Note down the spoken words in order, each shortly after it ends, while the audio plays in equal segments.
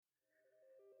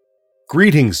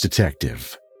Greetings,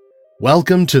 Detective.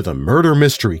 Welcome to the Murder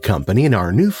Mystery Company and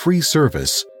our new free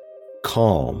service,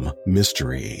 Calm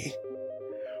Mystery.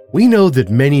 We know that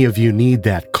many of you need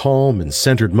that calm and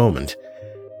centered moment,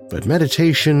 but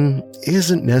meditation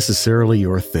isn't necessarily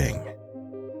your thing.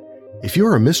 If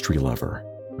you're a mystery lover,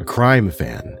 a crime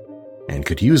fan, and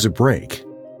could use a break,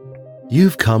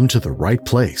 you've come to the right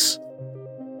place.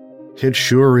 It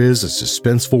sure is a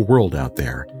suspenseful world out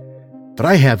there, but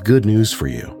I have good news for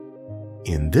you.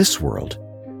 In this world,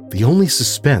 the only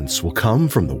suspense will come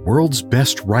from the world's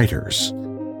best writers.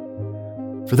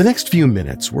 For the next few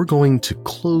minutes, we're going to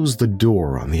close the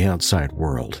door on the outside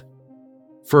world.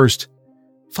 First,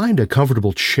 find a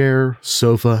comfortable chair,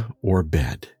 sofa, or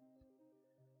bed.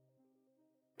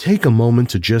 Take a moment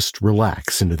to just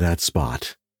relax into that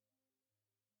spot.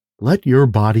 Let your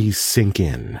body sink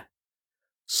in,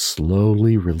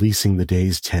 slowly releasing the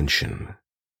day's tension.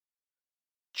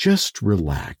 Just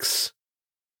relax.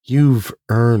 You've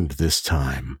earned this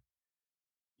time.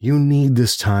 You need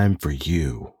this time for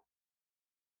you.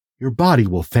 Your body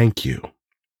will thank you.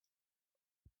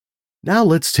 Now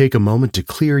let's take a moment to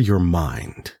clear your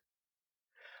mind.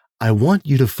 I want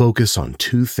you to focus on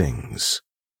two things: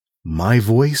 my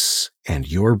voice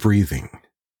and your breathing.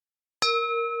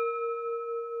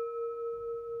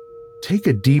 Take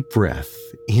a deep breath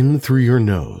in through your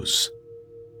nose.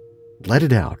 Let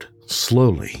it out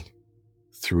slowly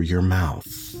through your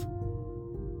mouth.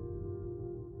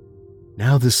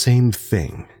 Now the same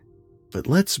thing, but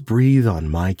let's breathe on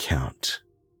my count.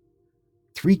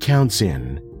 3 counts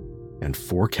in and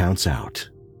 4 counts out.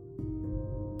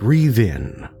 Breathe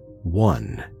in.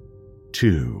 1,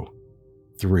 2,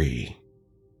 3.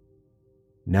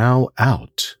 Now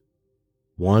out.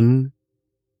 1,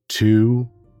 2,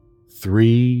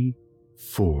 3,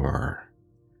 4.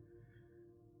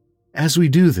 As we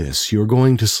do this, you're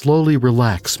going to slowly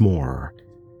relax more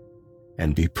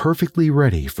and be perfectly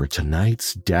ready for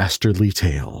tonight's dastardly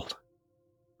tale.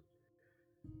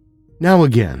 Now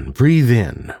again, breathe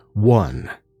in. 1,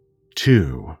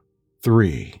 2,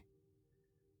 3.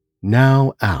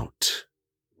 Now out.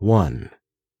 1,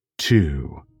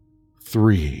 2,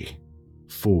 3,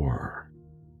 4.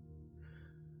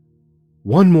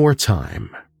 One more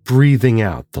time, breathing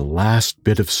out the last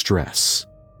bit of stress.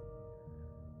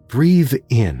 Breathe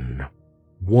in.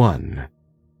 1,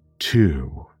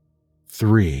 2,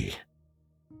 3.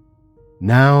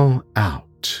 Now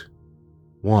out.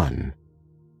 1,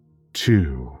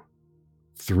 2,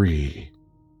 3,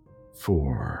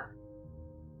 4.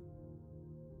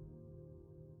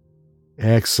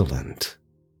 Excellent.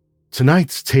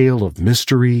 Tonight's tale of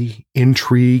mystery,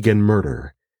 intrigue, and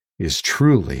murder is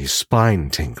truly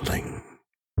spine-tingling.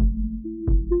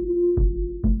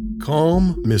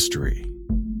 Calm Mystery.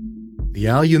 The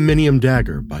Aluminium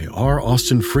Dagger by R.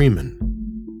 Austin Freeman.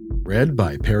 Read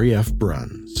by Perry F.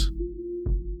 Bruns.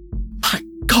 My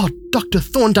God, Dr.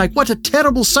 Thorndyke, what a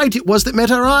terrible sight it was that met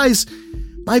our eyes!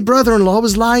 My brother-in-law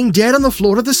was lying dead on the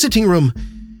floor of the sitting room.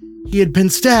 He had been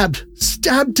stabbed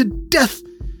to death,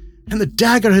 and the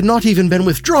dagger had not even been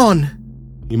withdrawn.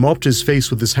 He mopped his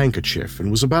face with his handkerchief and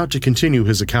was about to continue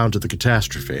his account of the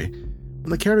catastrophe when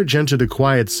the carriage entered a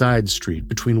quiet side street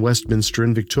between Westminster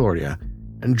and Victoria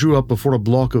and drew up before a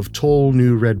block of tall,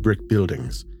 new red brick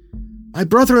buildings. My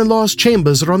brother-in-law's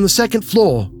chambers are on the 2nd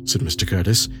floor, said Mr.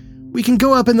 Curtis. We can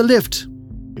go up in the lift.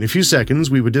 In a few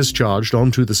seconds, we were discharged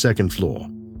onto the 2nd floor,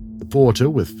 the porter,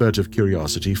 with furtive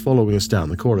curiosity, following us down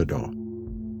the corridor.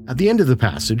 At the end of the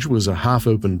passage was a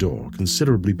half-open door,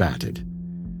 considerably battered.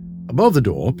 Above the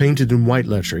door, painted in white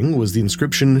lettering, was the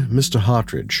inscription, Mr.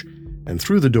 Hartridge, and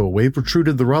through the doorway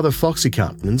protruded the rather foxy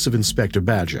countenance of Inspector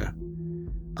Badger.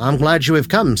 I'm glad you have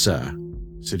come, sir,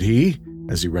 said he,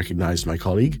 as he recognized my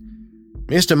colleague.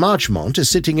 Mr. Marchmont is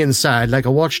sitting inside like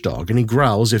a watchdog, and he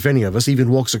growls if any of us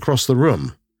even walks across the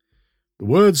room. The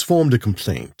words formed a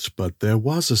complaint, but there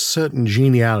was a certain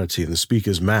geniality in the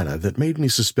speaker's manner that made me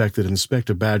suspect that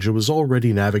Inspector Badger was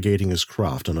already navigating his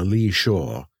craft on a lee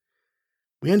shore.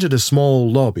 We entered a small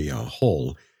lobby or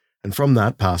hall, and from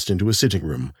that passed into a sitting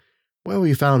room, where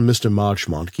we found Mr.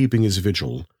 Marchmont keeping his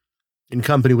vigil, in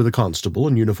company with a constable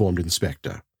and uniformed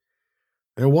inspector.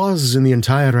 There was, in the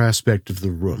entire aspect of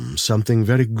the room, something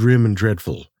very grim and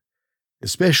dreadful.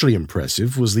 Especially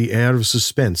impressive was the air of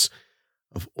suspense,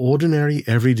 of ordinary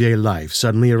everyday life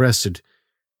suddenly arrested,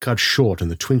 cut short in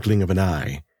the twinkling of an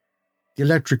eye. The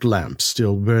electric lamps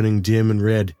still burning dim and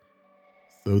red,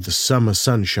 though the summer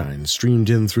sunshine streamed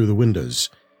in through the windows,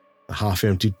 the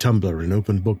half-emptied tumbler and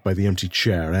open book by the empty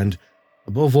chair, and,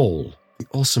 above all, the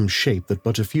awesome shape that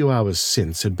but a few hours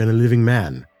since had been a living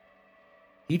man.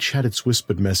 Each had its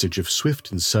whispered message of swift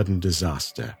and sudden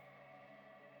disaster,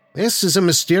 "This is a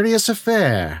mysterious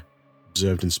affair,"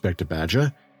 observed Inspector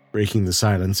Badger, breaking the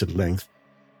silence at length.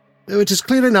 "Though it is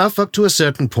clear enough up to a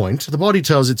certain point. The body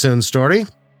tells its own story."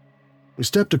 We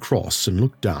stepped across and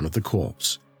looked down at the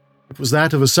corpse. It was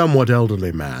that of a somewhat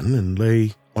elderly man and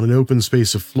lay on an open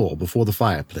space of floor before the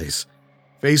fireplace,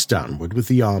 face downward with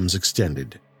the arms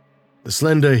extended. The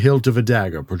slender hilt of a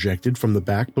dagger projected from the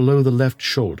back below the left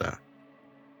shoulder.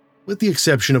 With the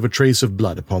exception of a trace of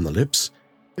blood upon the lips,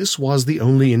 this was the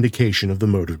only indication of the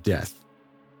mode of death.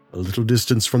 A little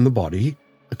distance from the body,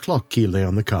 a clock key lay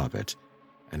on the carpet,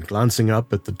 and glancing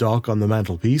up at the dock on the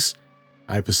mantelpiece,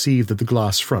 I perceived that the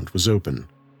glass front was open.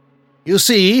 "You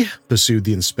see," pursued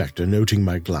the inspector, noting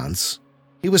my glance,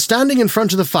 "he was standing in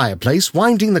front of the fireplace,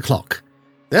 winding the clock.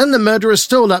 Then the murderer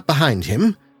stole up behind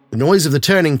him. The noise of the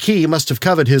turning key must have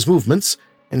covered his movements,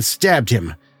 and stabbed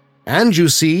him. And you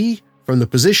see, from the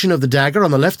position of the dagger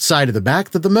on the left side of the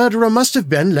back, that the murderer must have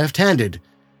been left-handed.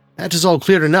 That is all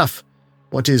clear enough.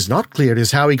 What is not clear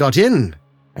is how he got in,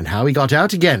 and how he got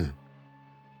out again."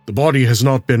 "The body has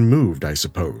not been moved, I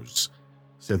suppose,"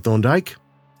 said Thorndyke.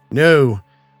 "No.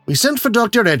 We sent for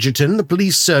Dr. Edgerton, the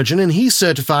police surgeon, and he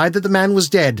certified that the man was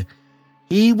dead.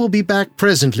 He will be back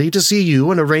presently to see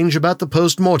you and arrange about the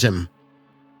post-mortem."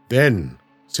 "Then,"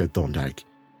 said Thorndyke,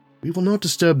 "we will not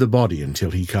disturb the body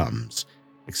until he comes,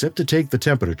 except to take the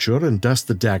temperature and dust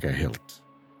the dagger hilt."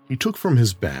 He took from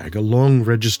his bag a long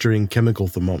registering chemical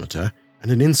thermometer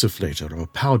and an insufflator or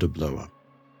powder blower.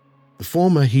 The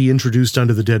former he introduced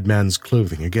under the dead man's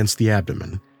clothing against the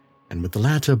abdomen, and with the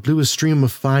latter blew a stream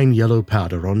of fine yellow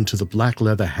powder onto the black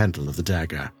leather handle of the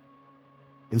dagger.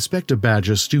 Inspector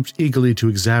Badger stooped eagerly to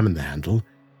examine the handle,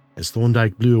 as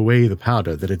Thorndyke blew away the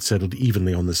powder that had settled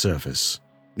evenly on the surface.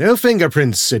 "No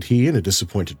fingerprints," said he in a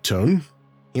disappointed tone.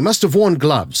 "He must have worn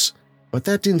gloves, but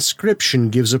that inscription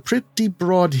gives a pretty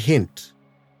broad hint."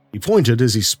 He pointed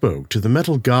as he spoke to the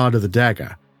metal guard of the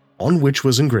dagger, on which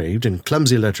was engraved in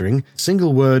clumsy lettering,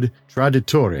 single word,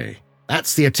 Traditore.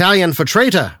 "That's the Italian for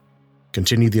traitor,"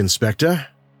 continued the inspector,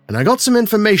 "and I got some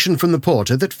information from the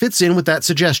porter that fits in with that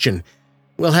suggestion.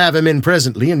 We'll have him in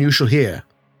presently, and you shall hear."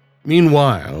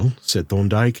 "Meanwhile," said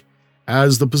Thorndyke,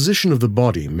 "as the position of the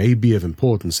body may be of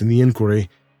importance in the inquiry,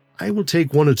 I will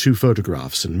take 1 or 2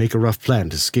 photographs and make a rough plan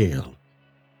to scale.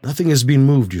 Nothing has been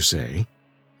moved, you say?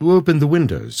 Who opened the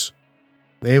windows?"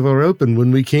 "They were open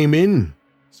when we came in,"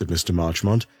 said Mr.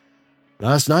 Marchmont.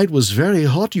 "Last night was very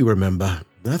hot, you remember.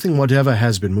 Nothing whatever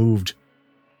has been moved."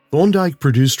 Thorndyke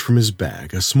produced from his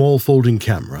bag a small folding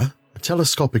camera, a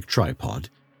telescopic tripod,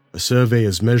 a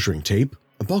surveyor's measuring tape,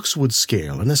 a boxwood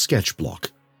scale, and a sketch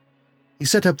block. He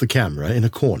set up the camera in a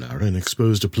corner and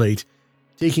exposed a plate,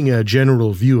 taking a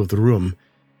general view of the room,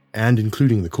 and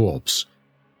including the corpse.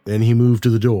 Then he moved to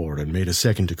the door and made a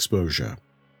second exposure.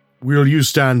 "Will you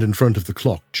stand in front of the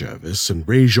clock, Jervis, and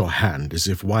raise your hand as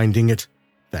if winding it?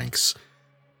 Thanks.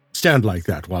 Stand like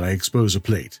that while I expose a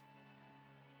plate."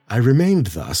 I remained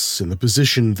thus in the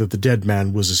position that the dead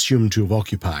man was assumed to have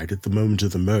occupied at the moment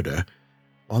of the murder,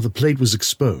 while the plate was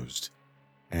exposed,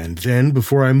 and then,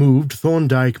 before I moved,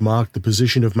 Thorndyke marked the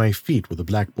position of my feet with a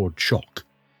blackboard chalk.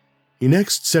 He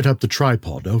next set up the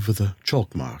tripod over the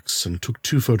chalk marks and took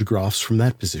 2 photographs from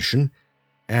that position,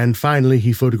 and finally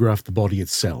he photographed the body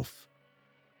itself.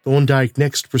 Thorndyke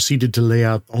next proceeded to lay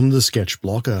out on the sketch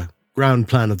block a ground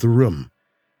plan of the room,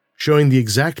 showing the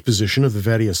exact position of the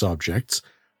various objects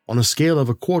on a scale of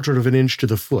 1/4 of an inch to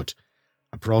the foot,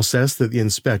 a process that the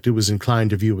inspector was inclined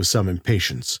to view with some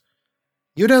impatience.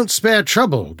 "You don't spare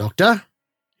trouble, Doctor,"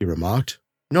 he remarked.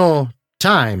 "Nor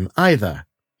time, either,"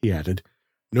 he added.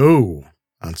 "No,"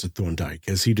 answered Thorndyke,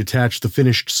 as he detached the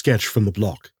finished sketch from the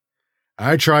block.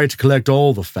 "I try to collect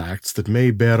all the facts that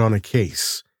may bear on a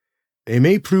case. They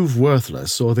may prove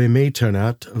worthless, or they may turn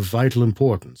out of vital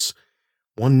importance.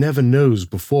 One never knows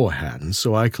beforehand,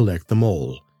 so I collect them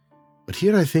all. But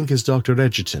here I think is Dr.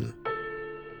 Edgerton."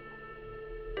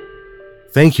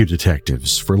 Thank you,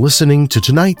 detectives, for listening to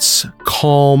tonight's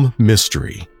Calm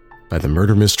Mystery by the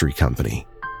Murder Mystery Company.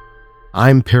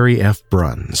 I'm Perry F.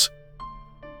 Bruns.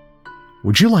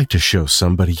 Would you like to show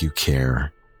somebody you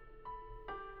care?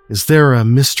 Is there a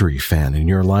mystery fan in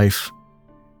your life?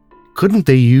 Couldn't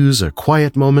they use a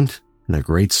quiet moment and a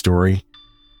great story?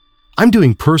 I'm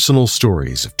doing personal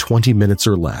stories of 20 minutes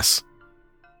or less.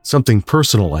 Something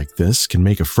personal like this can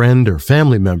make a friend or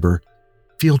family member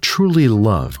feel truly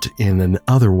loved in an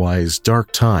otherwise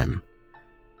dark time.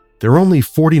 They're only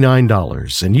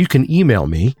 $49, and you can email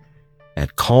me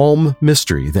at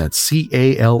calmmystery, that's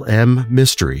CALM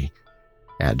mystery,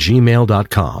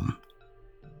 @gmail.com.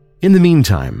 In the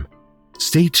meantime,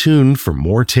 stay tuned for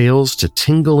more tales to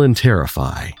tingle and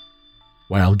terrify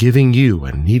while giving you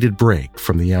a needed break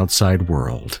from the outside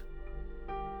world.